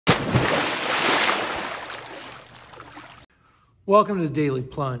Welcome to the Daily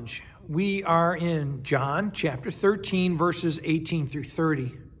Plunge. We are in John chapter 13, verses 18 through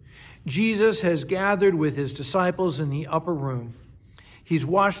 30. Jesus has gathered with his disciples in the upper room. He's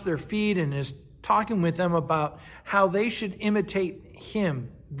washed their feet and is talking with them about how they should imitate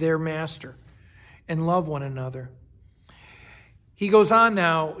him, their master, and love one another. He goes on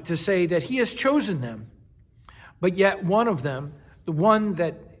now to say that he has chosen them, but yet one of them, the one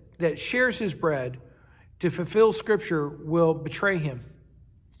that shares his bread, to fulfill Scripture, will betray him.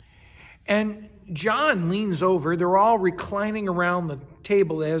 And John leans over. They're all reclining around the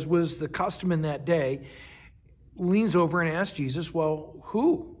table, as was the custom in that day. Leans over and asks Jesus, well,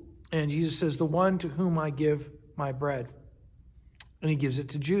 who? And Jesus says, the one to whom I give my bread. And he gives it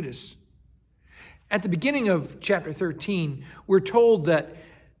to Judas. At the beginning of chapter 13, we're told that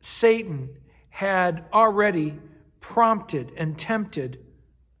Satan had already prompted and tempted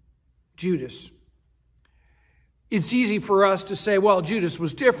Judas. It's easy for us to say, well, Judas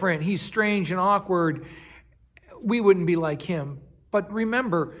was different. He's strange and awkward. We wouldn't be like him. But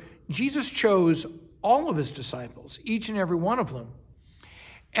remember, Jesus chose all of his disciples, each and every one of them.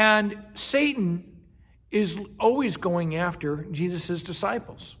 And Satan is always going after Jesus'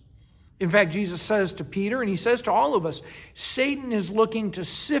 disciples. In fact, Jesus says to Peter, and he says to all of us, Satan is looking to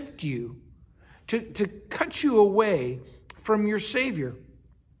sift you, to cut you away from your Savior.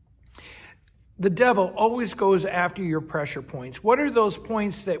 The devil always goes after your pressure points. What are those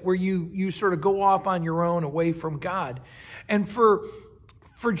points that where you sort of go off on your own away from God? And for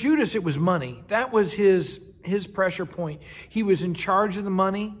Judas, it was money. That was his pressure point. He was in charge of the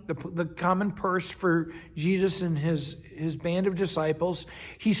money, the common purse for Jesus and his band of disciples.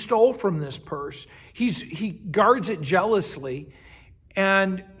 He stole from this purse. He guards it jealously.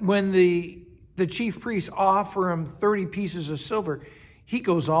 And when the chief priests offer him 30 pieces of silver, he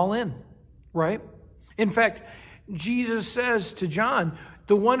goes all in. Right? In fact, Jesus says to John,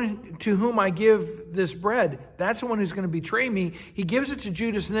 the one to whom I give this bread, that's the one who's going to betray me. He gives it to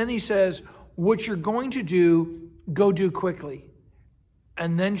Judas, and then he says, what you're going to do, go do quickly.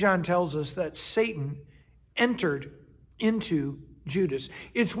 And then John tells us that Satan entered into Judas.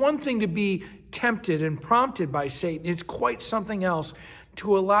 It's one thing to be tempted and prompted by Satan. It's quite something else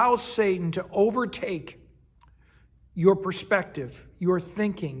to allow Satan to overtake your perspective, your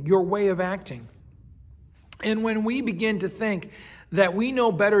thinking, your way of acting. And when we begin to think that we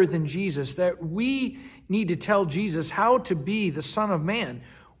know better than Jesus, that we need to tell Jesus how to be the Son of Man,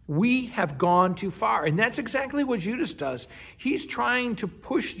 we have gone too far. And that's exactly what Judas does. He's trying to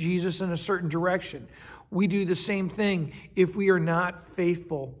push Jesus in a certain direction. We do the same thing if we are not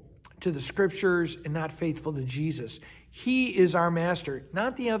faithful to the Scriptures and not faithful to Jesus. He is our master,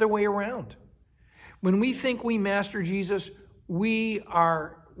 not the other way around. When we think we master Jesus, we're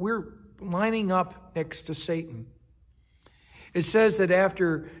lining up next to Satan. It says that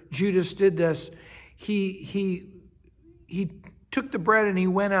after Judas did this, he took the bread and he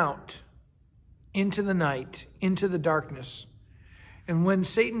went out into the night, into the darkness. And when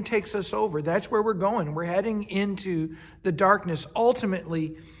Satan takes us over, that's where we're going. We're heading into the darkness.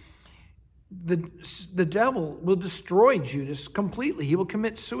 Ultimately, the devil will destroy Judas completely. He will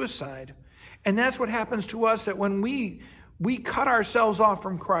commit suicide. And that's what happens to us, that when we cut ourselves off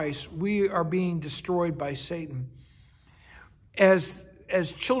from Christ, we are being destroyed by Satan. As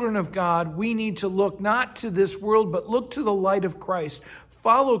children of God, we need to look not to this world, but look to the light of Christ.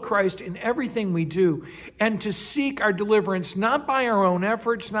 Follow Christ in everything we do, and to seek our deliverance, not by our own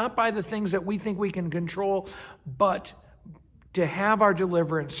efforts, not by the things that we think we can control, but to have our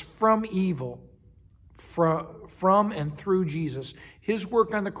deliverance from evil, from and through Jesus. His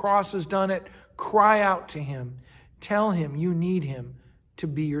work on the cross has done it. Cry out to him. Tell him you need him to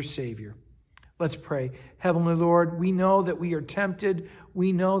be your Savior. Let's pray. Heavenly Lord, we know that we are tempted.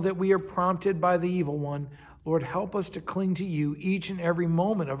 We know that we are prompted by the evil one. Lord, help us to cling to you each and every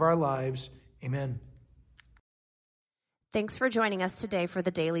moment of our lives. Amen. Thanks for joining us today for the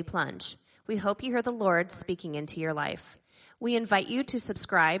Daily Plunge. We hope you hear the Lord speaking into your life. We invite you to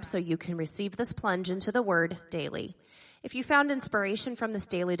subscribe so you can receive this plunge into the Word daily. If you found inspiration from this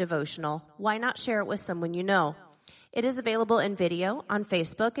daily devotional, why not share it with someone you know? It is available in video on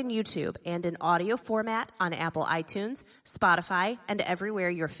Facebook and YouTube, and in audio format on Apple iTunes, Spotify, and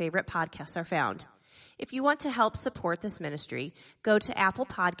everywhere your favorite podcasts are found. If you want to help support this ministry, go to Apple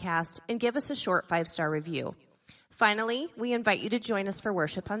Podcast and give us a short 5-star review. Finally, we invite you to join us for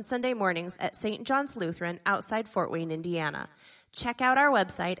worship on Sunday mornings at St. John's Lutheran outside Fort Wayne, Indiana. Check out our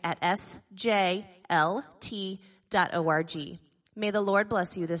website at sjlt.org. May the Lord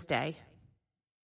bless you this day.